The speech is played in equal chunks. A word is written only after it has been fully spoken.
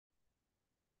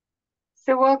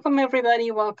So welcome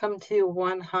everybody. Welcome to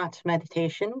One Heart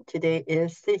Meditation. Today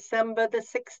is December the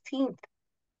 16th,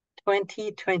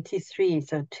 2023.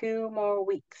 So 2 more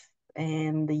weeks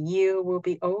and the year will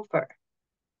be over.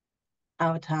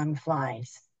 How time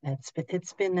flies.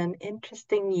 It's been an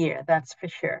interesting year, that's for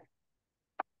sure.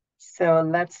 So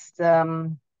let's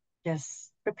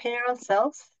just prepare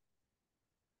ourselves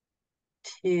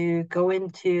to go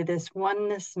into this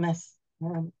oneness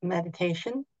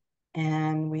meditation.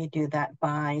 And we do that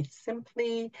by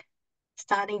simply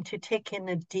starting to take in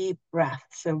a deep breath.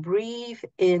 So breathe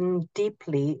in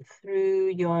deeply through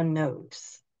your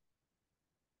nose.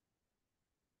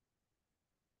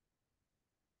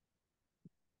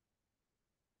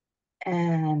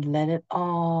 And let it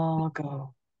all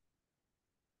go.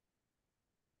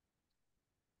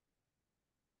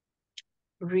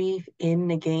 Breathe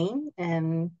in again.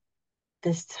 And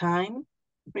this time,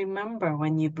 remember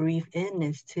when you breathe in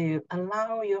is to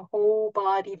allow your whole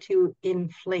body to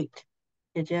inflate.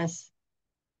 You just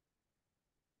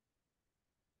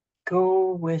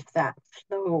go with that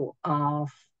flow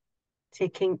of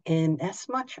taking in as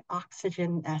much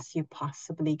oxygen as you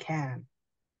possibly can.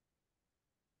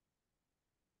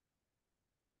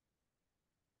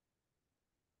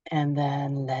 And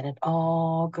then let it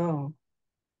all go.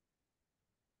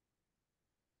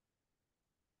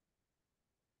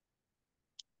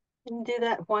 And do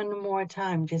that one more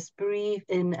time. Just breathe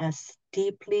in as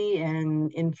deeply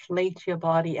and inflate your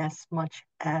body as much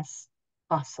as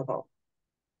possible.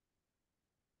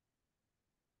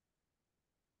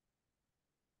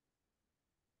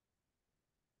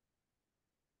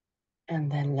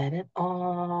 And then let it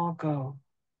all go.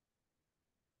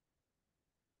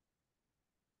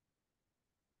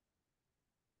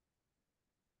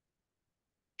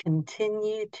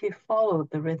 Continue to follow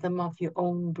the rhythm of your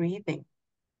own breathing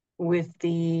with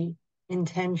the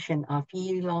intention of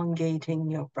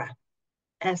elongating your breath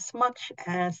as much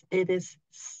as it is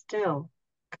still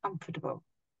comfortable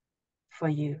for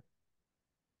you.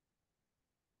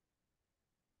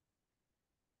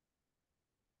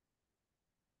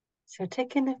 So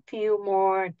take in a few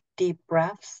more deep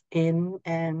breaths in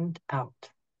and out.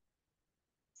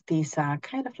 These are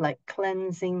kind of like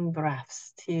cleansing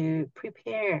breaths to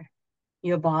prepare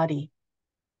your body.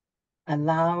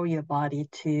 Allow your body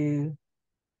to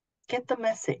get the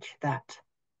message that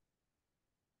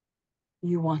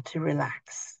you want to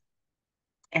relax.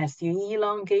 As you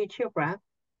elongate your breath,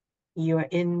 you're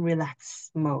in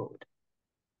relaxed mode.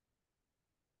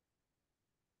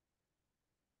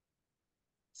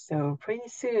 So pretty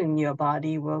soon your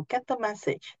body will get the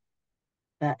message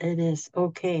that it is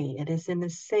okay, it is in a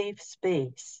safe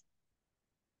space,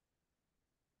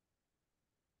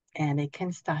 and it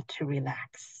can start to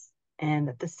relax. And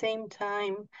at the same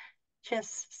time,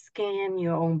 just scan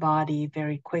your own body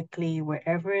very quickly,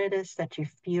 wherever it is that you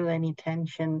feel any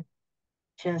tension,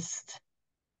 just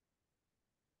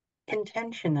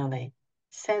intentionally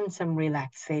send some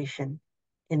relaxation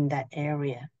in that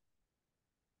area.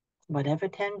 Whatever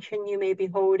tension you may be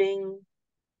holding,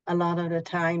 a lot of the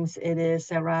times it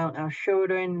is around our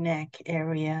shoulder and neck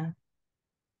area.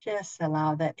 Just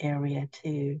allow that area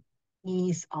to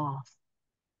ease off.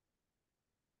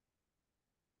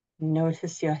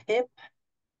 Notice your hip.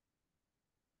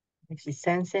 If you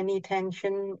sense any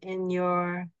tension in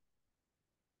your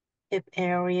hip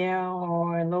area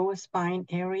or lower spine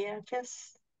area,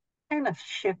 just kind of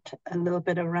shift a little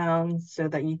bit around so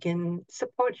that you can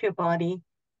support your body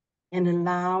and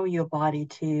allow your body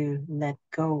to let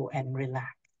go and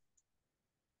relax.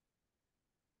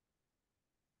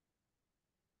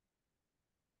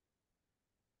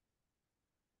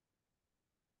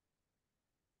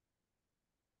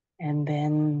 And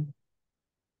then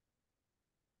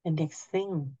the next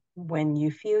thing, when you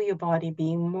feel your body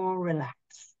being more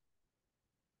relaxed,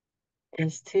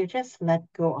 is to just let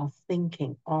go of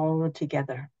thinking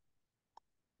altogether.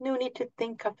 No need to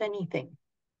think of anything.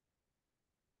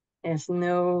 There's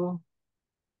nothing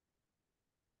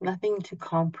to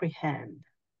comprehend.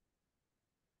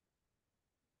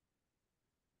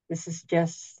 This is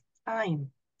just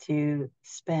time to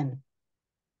spend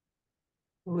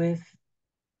with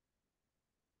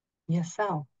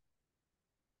yourself.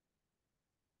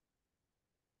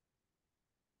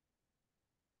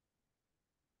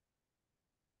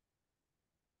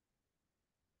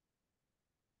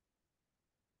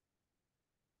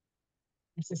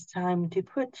 This is time to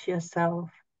put yourself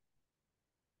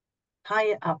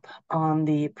higher up on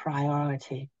the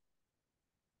priority.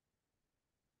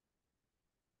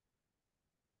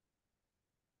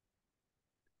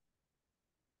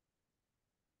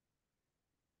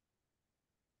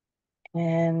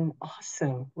 And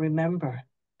also remember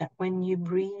that when you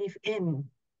breathe in,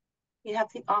 you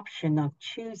have the option of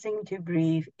choosing to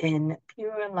breathe in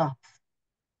pure love.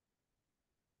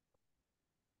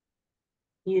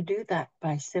 You do that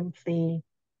by simply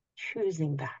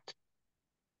choosing that.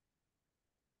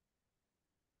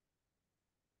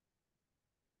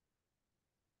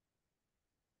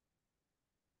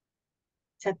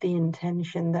 Set the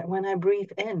intention that when I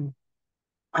breathe in,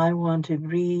 I want to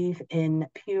breathe in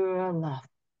pure love.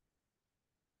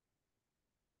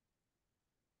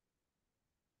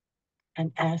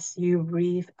 And as you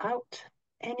breathe out,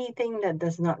 anything that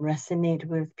does not resonate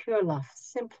with pure love,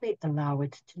 simply allow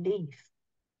it to leave.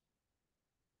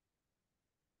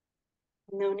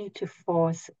 No need to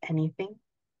force anything.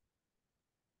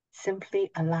 Simply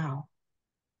allow.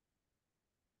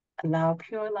 Allow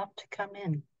pure love to come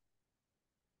in.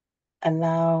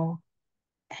 Allow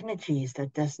energies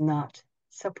that does not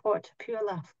support pure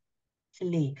love to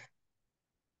leave.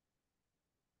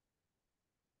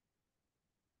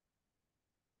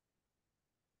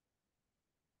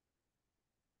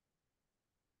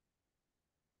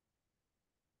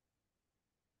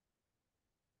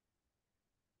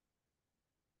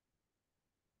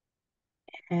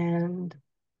 And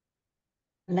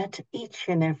let each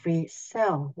and every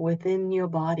cell within your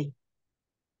body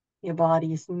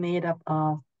is made up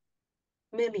of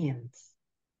millions,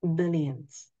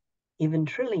 billions, even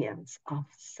trillions of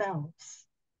cells.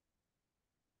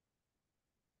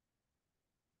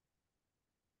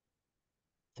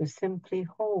 To simply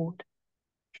hold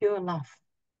pure love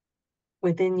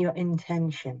within your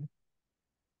intention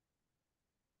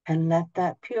and let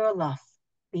that pure love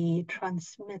be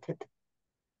transmitted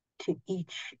to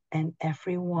each and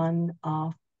every one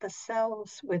of the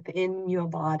cells within your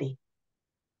body.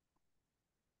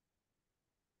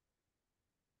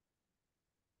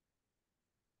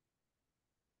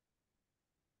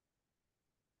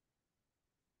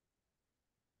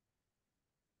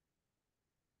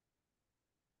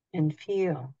 And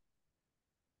feel.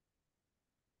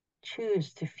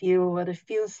 Choose to feel what it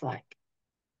feels like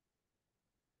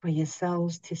for your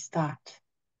cells to start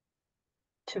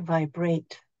to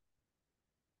vibrate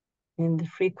in the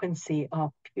frequency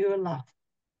of pure love.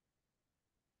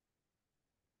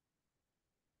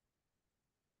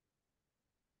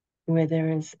 Where there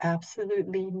is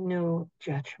absolutely no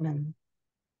judgment,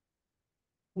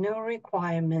 no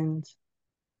requirement,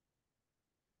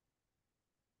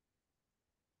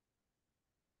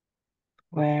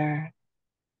 where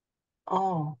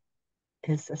all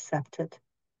is accepted.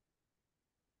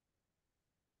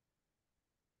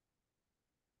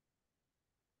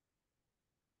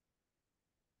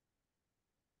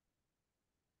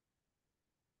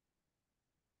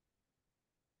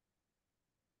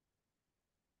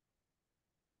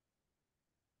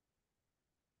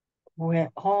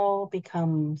 Where all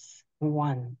becomes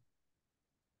one.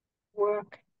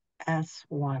 Work as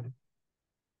one.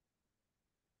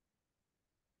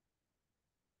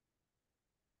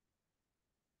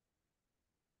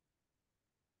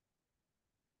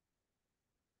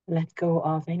 Let go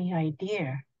of any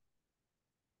idea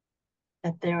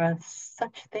that there are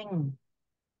such things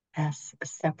as a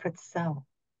separate cell.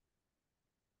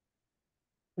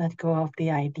 Let go of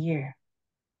the idea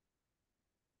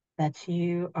that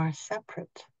you are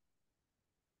separate.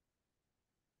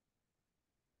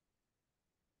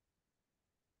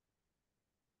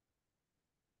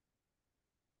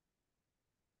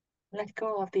 Let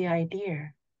go of the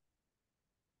idea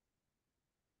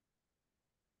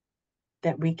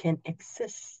that we can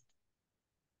exist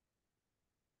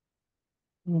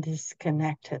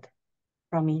disconnected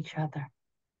from each other.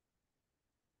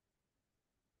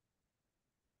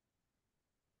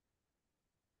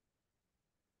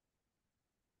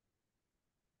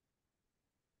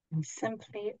 And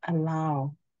simply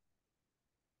allow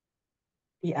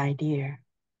the idea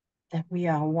that we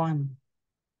are one.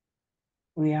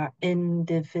 We are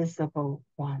indivisible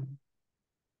one.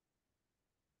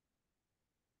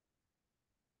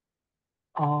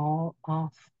 All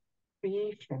of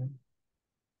creation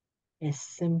is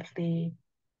simply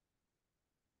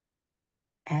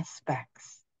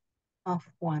aspects of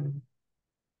one.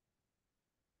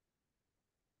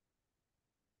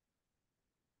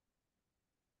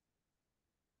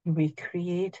 We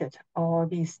created all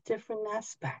these different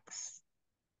aspects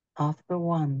of the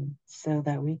one so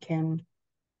that we can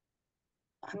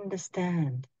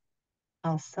understand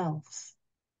ourselves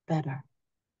better.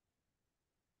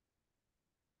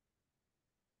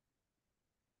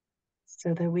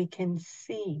 So that we can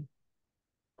see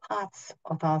parts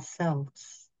of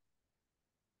ourselves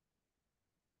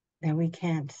that we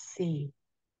can't see.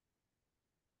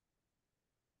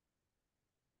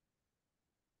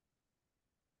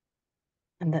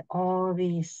 And that all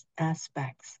these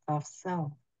aspects of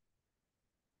self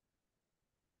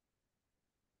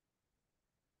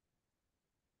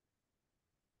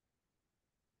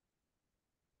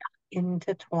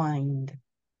intertwined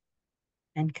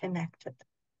and connected.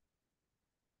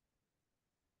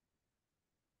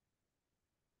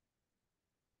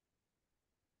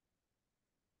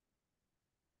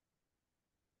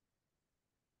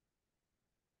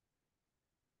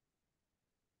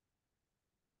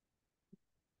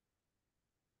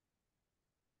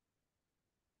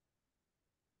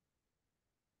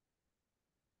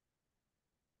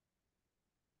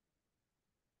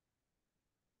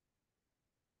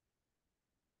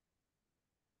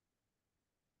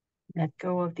 Let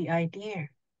go of the idea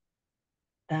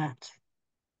that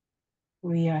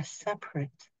we are separate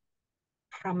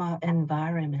from our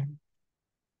environment.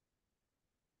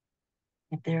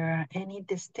 If there are any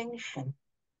distinction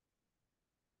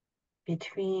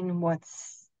between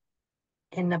what's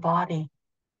in the body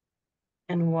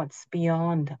and what's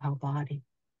beyond our body.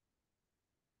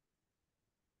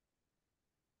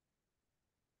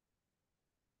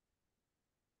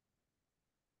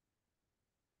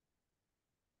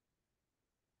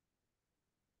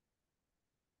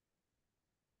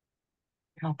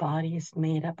 Our body is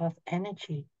made up of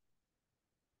energy.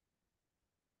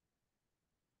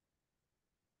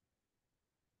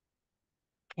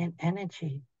 And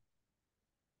energy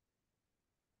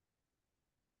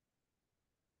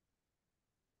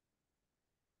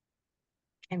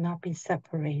cannot be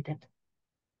separated.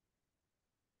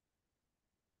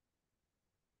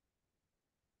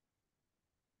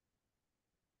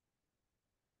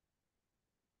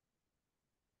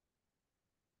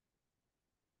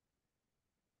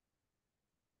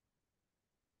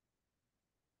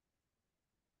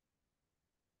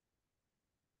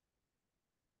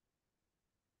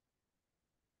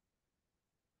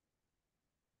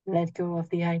 Let go of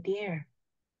the idea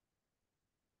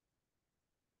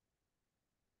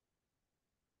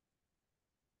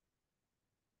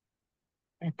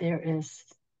that there is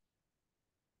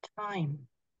time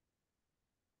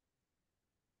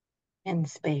and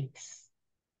space.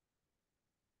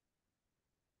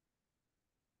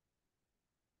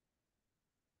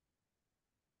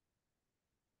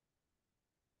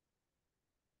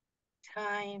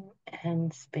 Time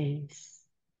and space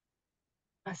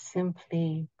are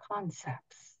simply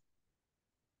concepts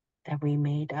that we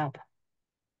made up.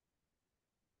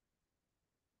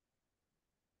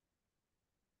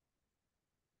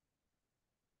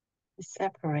 To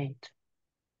separate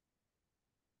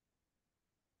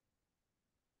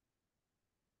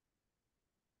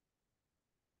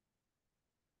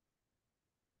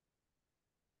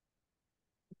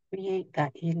create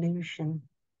that illusion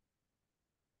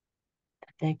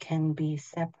that there can be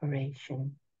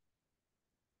separation.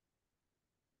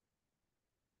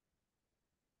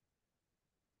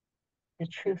 The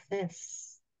truth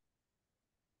is,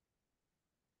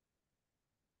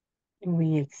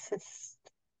 we exist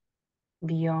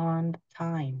beyond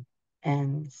time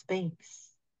and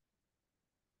space.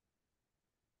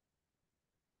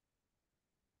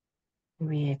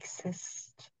 We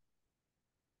exist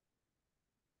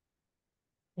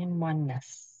in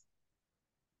oneness.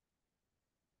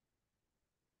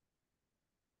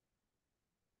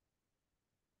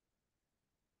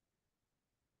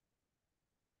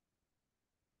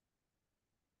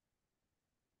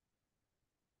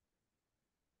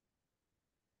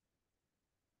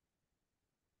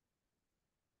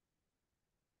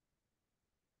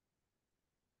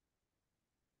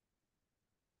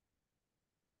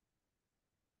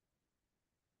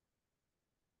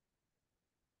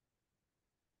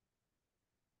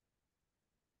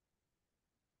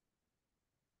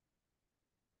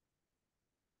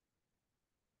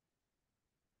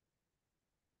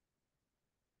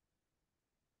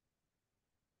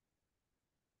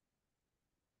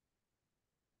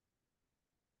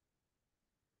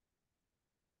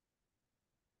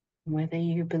 Whether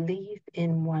you believe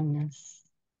in oneness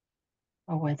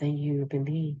or whether you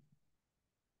believe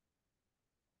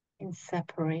in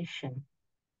separation,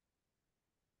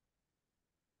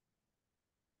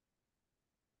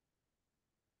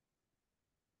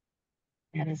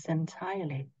 that is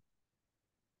entirely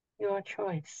your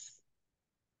choice.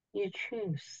 You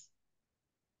choose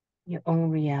your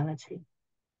own reality.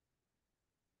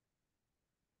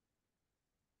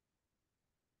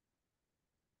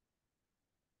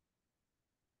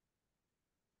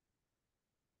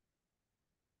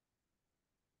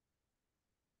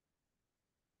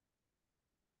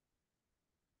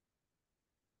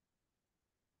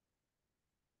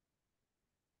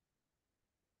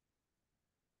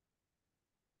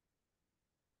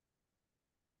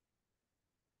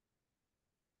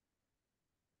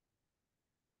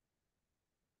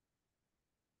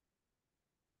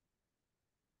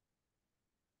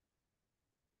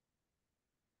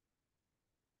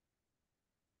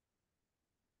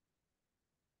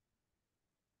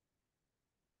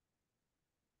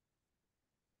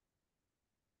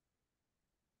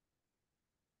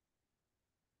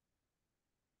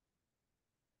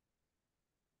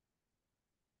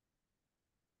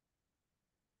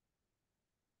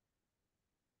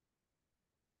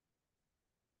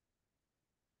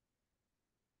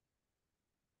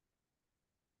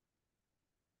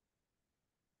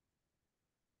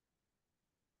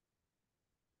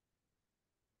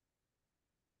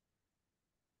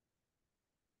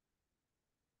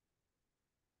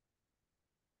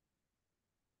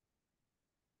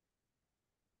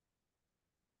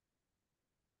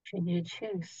 Should you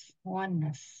choose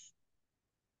oneness,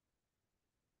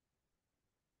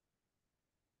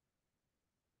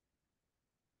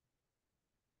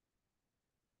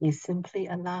 you simply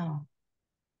allow.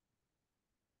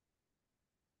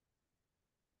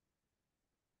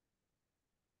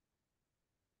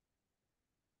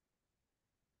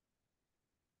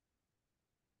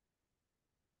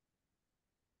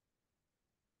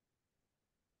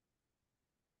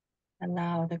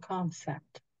 Allow the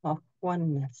concept of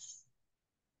oneness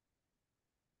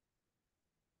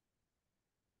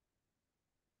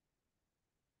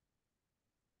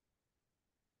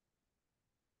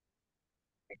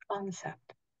the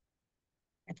concept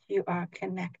that you are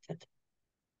connected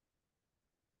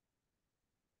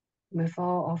with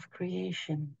all of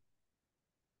creation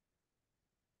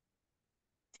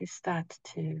to start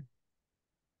to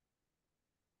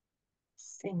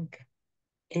sink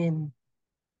in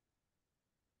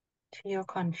to your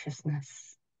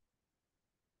consciousness.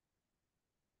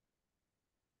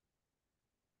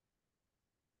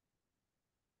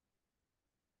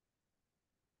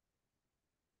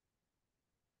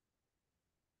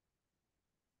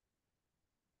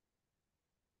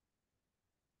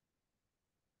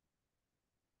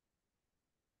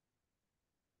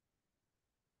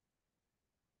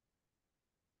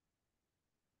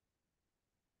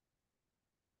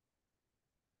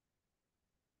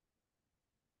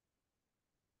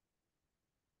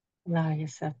 Allow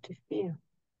yourself to feel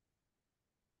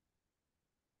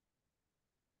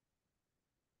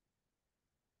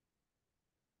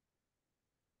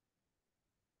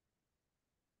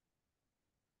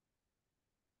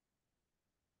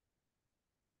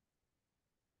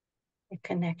the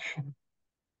connection.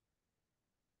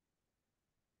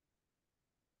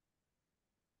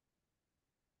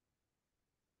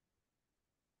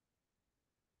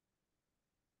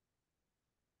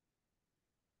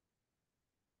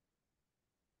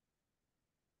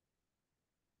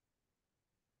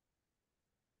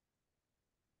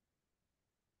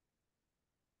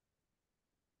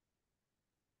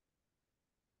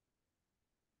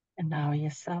 Allow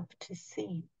yourself to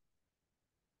see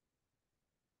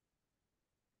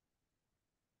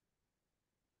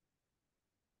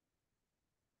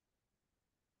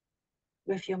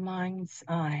with your mind's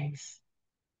eyes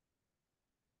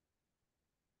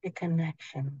the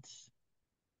connections.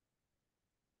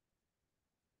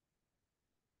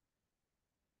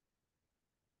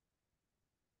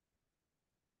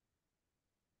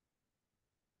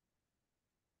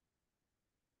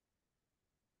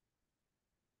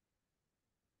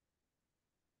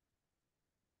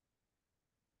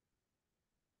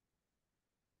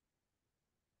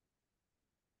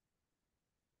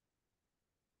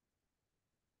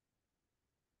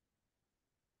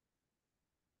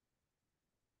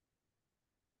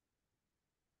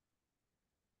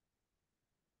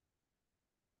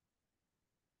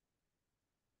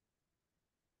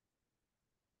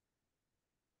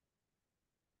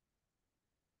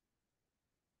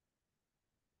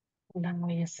 Allow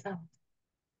yourself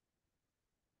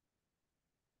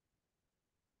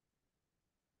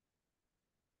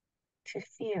to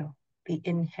feel the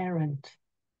inherent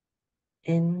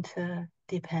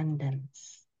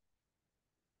interdependence.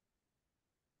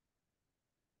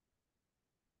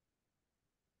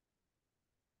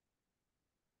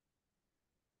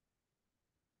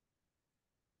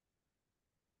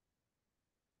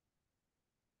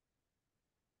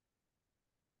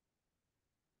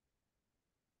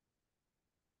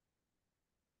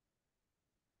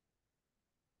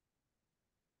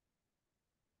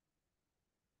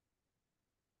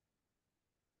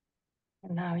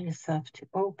 Allow yourself to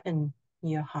open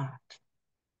your heart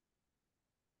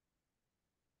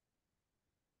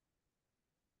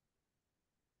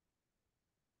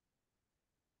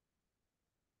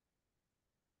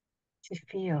to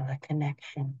feel a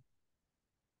connection.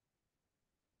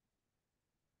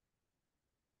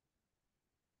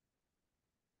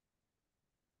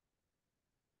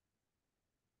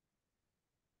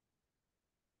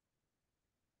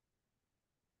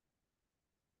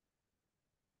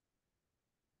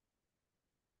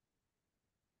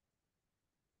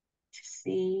 To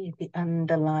see the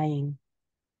underlying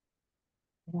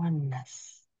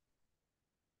oneness.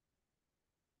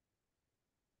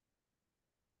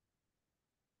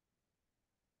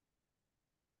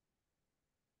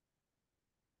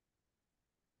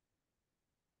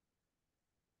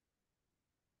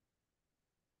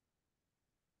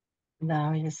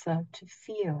 Allow yourself to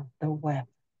feel the web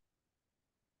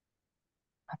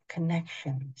of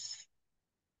connections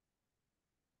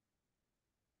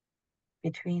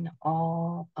between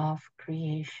all of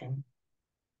creation.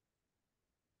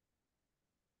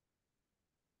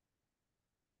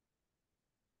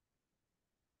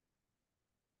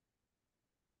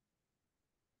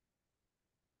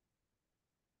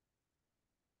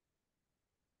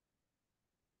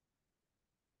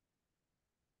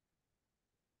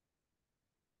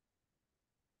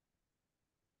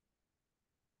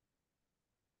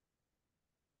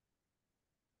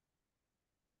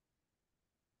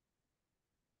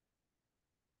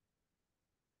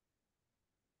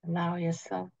 Allow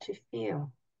yourself to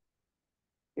feel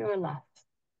pure love.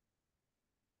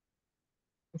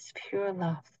 This pure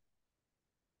love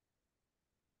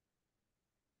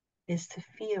is to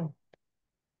feel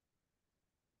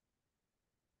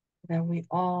that we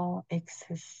all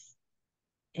exist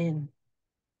in.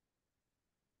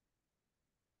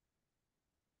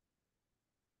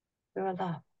 Pure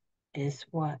love is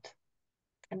what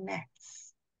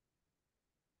connects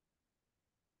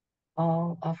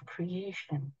all of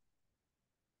creation.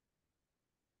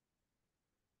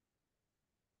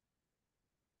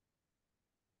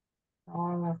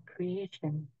 All of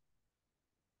creation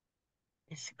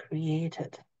is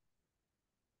created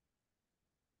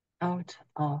out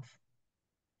of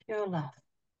pure love.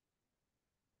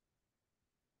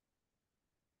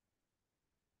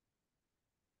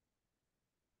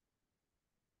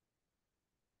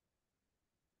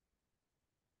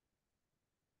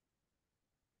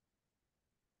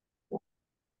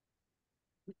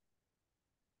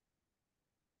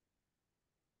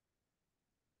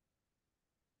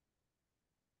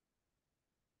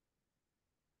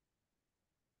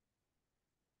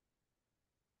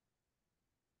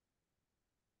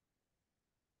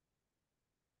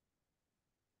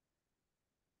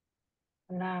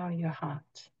 Allow your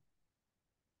heart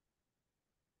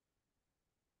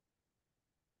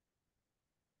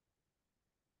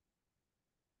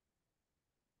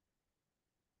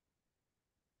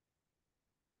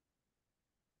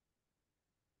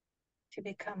to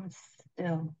become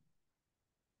still.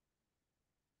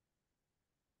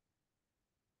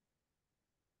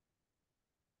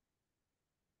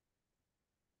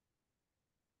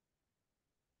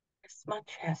 As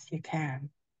much as you can.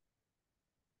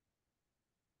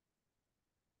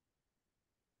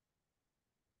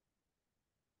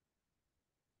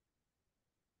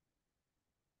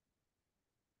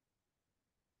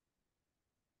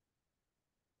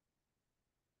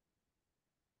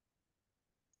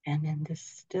 And in this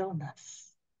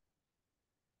stillness,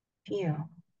 feel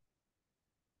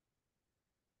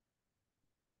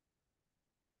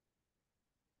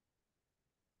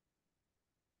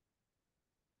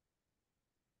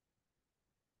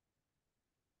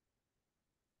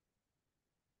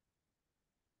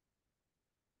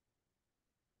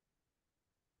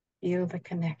the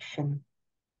connection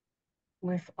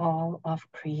with all of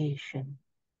creation.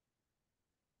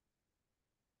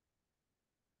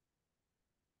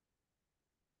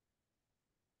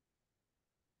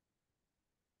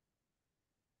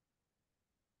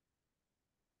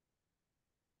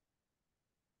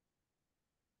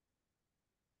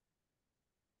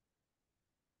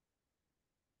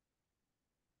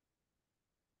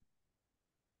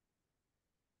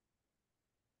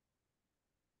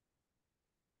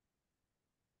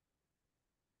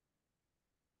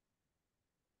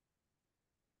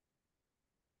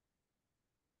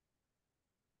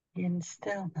 In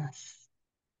stillness,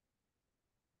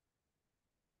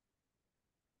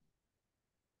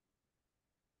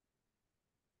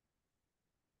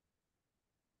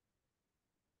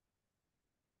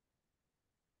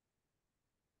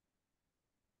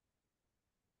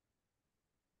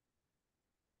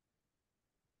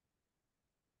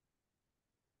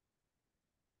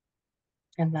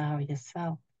 allow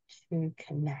yourself to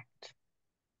connect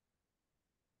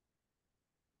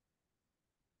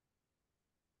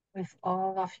with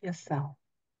all of yourself,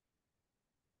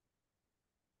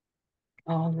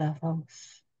 all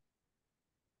levels,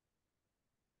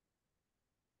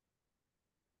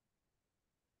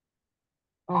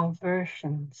 all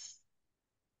versions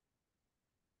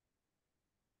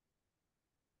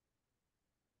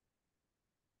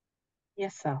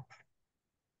yourself.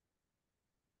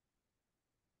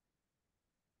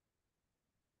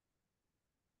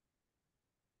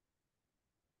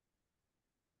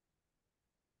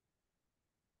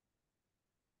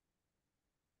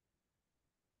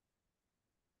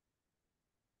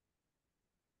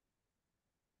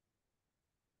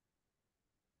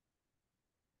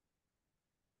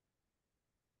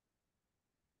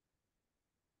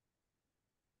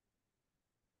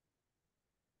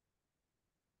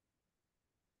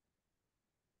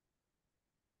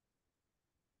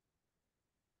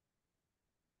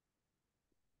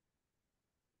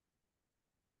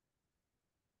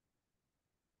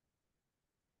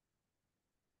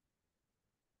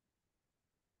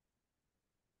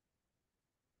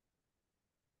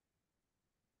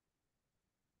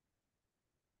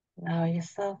 Allow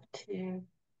yourself to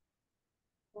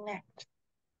connect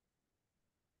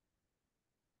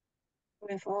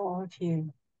with all of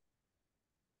you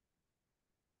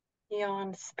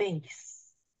beyond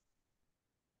space,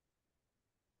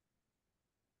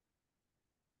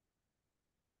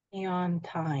 beyond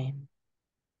time,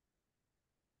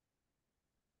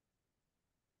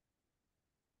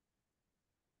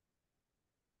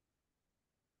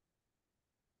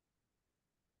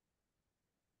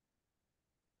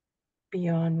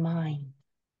 beyond mind.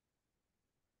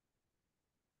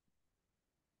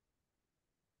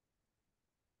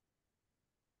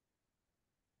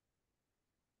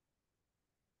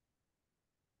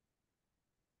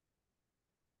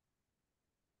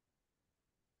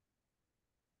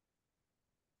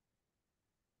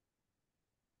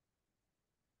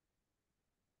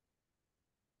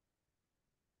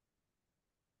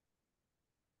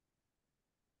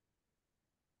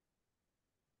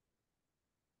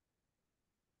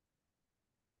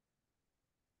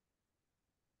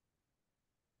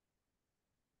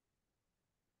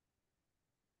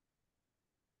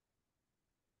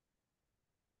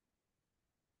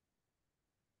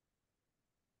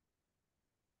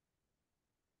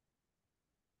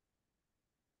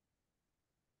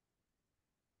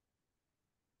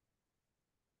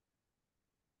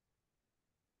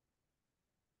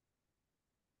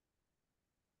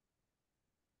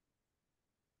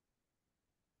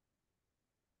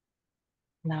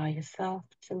 Allow yourself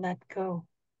to let go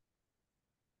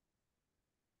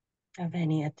of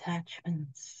any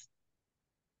attachments.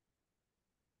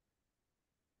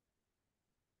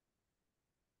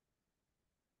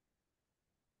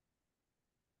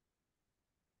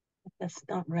 That does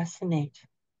not resonate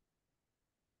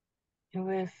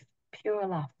with pure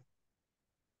love.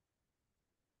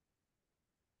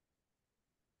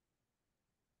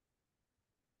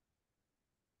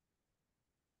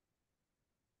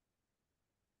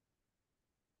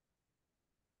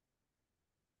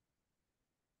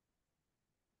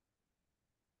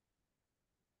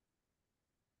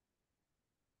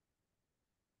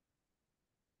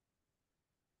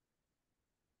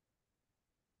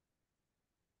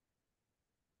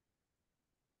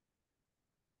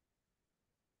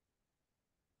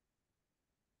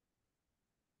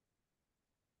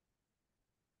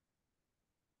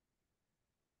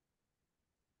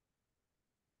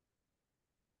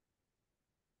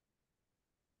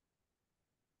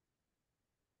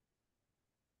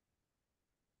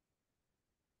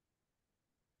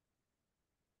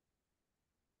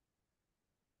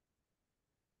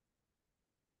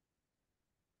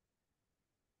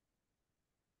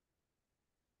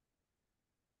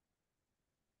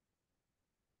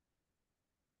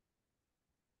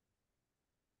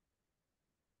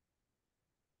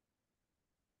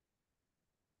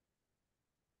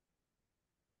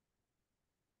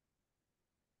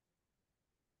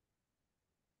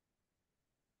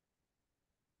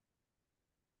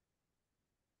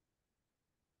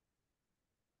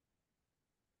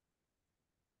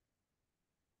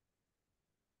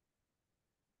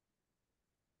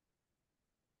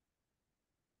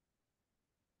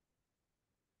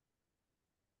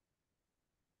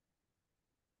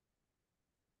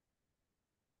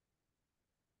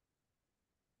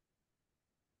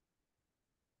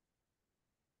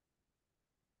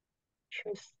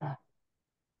 Choose love.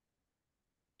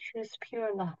 Choose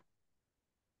pure love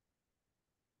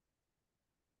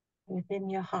within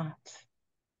your heart.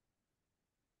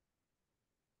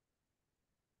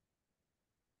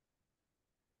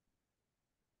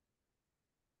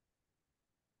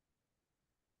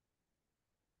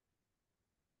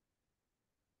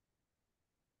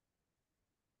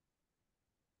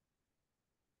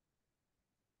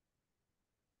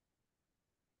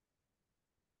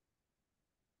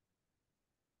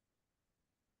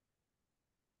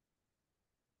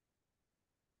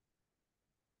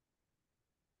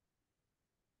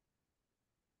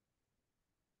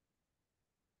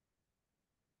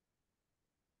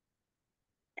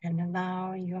 And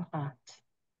allow your heart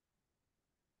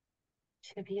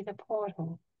to be the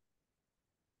portal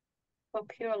for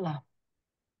pure love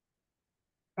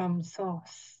from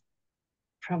Source,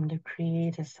 from the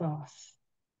Creator Source,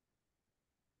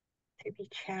 to be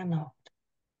channeled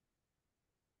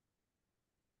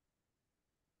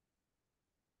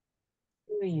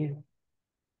through you,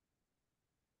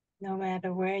 no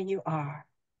matter where you are,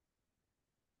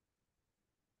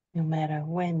 no matter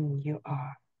when you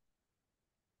are.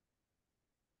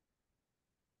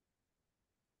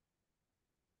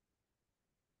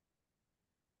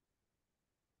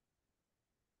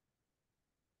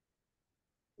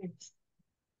 It's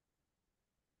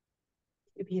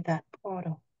to be that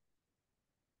portal,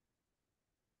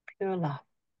 pure love,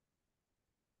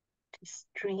 to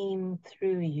stream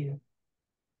through you,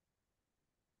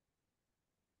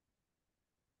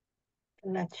 to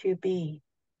let you be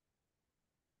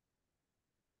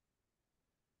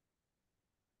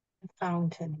the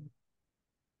fountain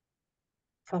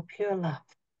for pure love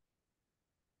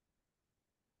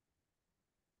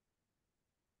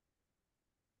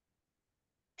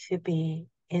to be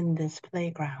in this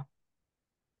playground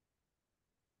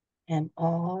and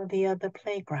all the other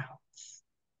playgrounds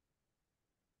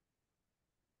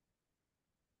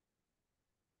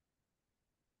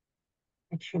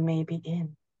that you may be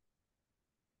in.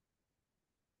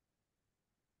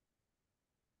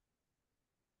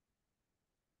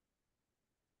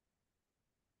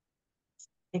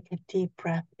 Take a deep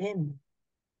breath in.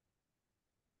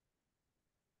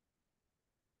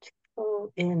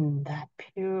 Pull in that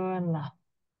pure love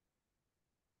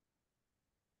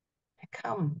that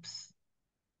comes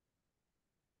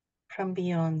from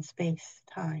beyond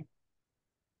space-time.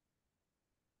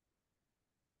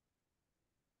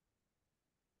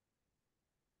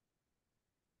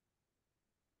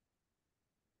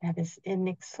 That is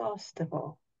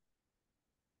inexhaustible.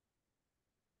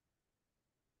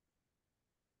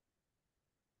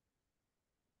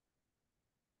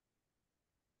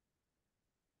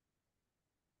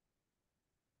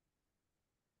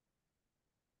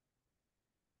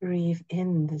 Breathe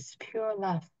in this pure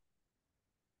love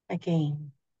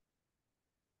again.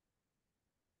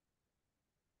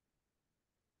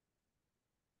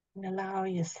 And allow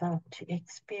yourself to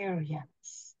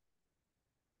experience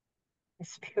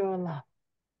this pure love.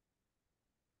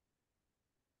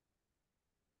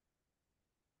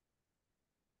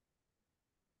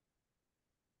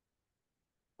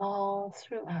 All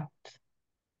throughout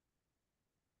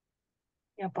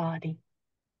your body,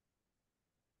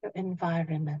 your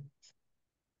environment.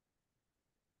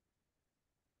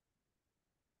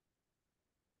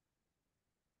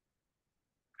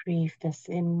 Breathe this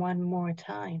in one more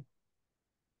time.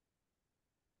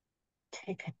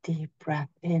 Take a deep breath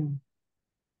in,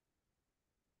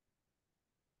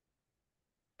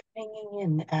 bringing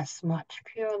in as much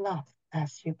pure love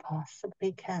as you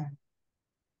possibly can.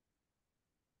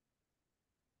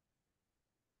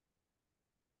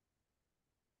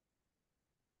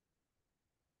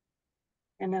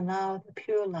 And allow the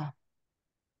pure love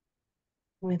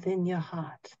within your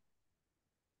heart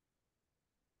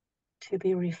to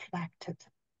be reflected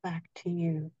back to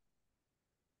you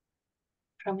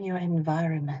from your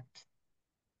environment.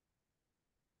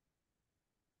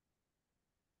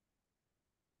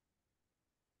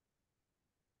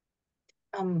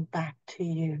 Come back to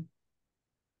you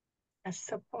as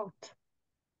support,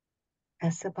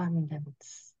 as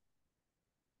abundance,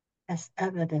 as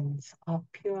evidence of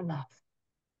pure love,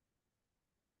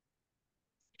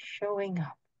 showing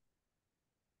up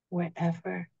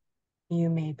wherever you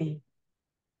may be.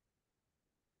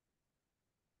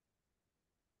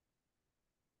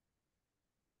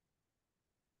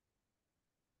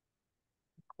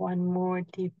 One more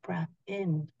deep breath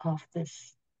in of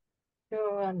this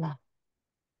pure love.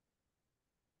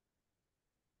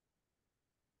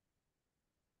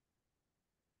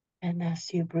 And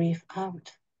as you breathe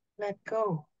out, let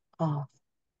go of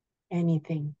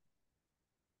anything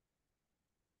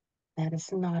that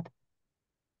is not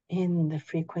in the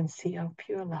frequency of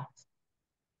pure love.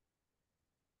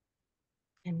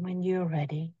 And when you're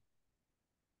ready,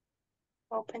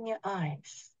 open your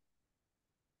eyes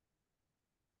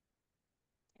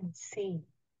and see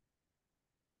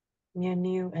your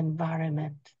new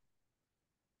environment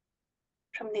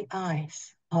from the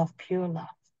eyes of pure love.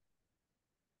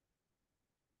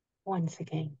 Once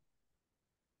again.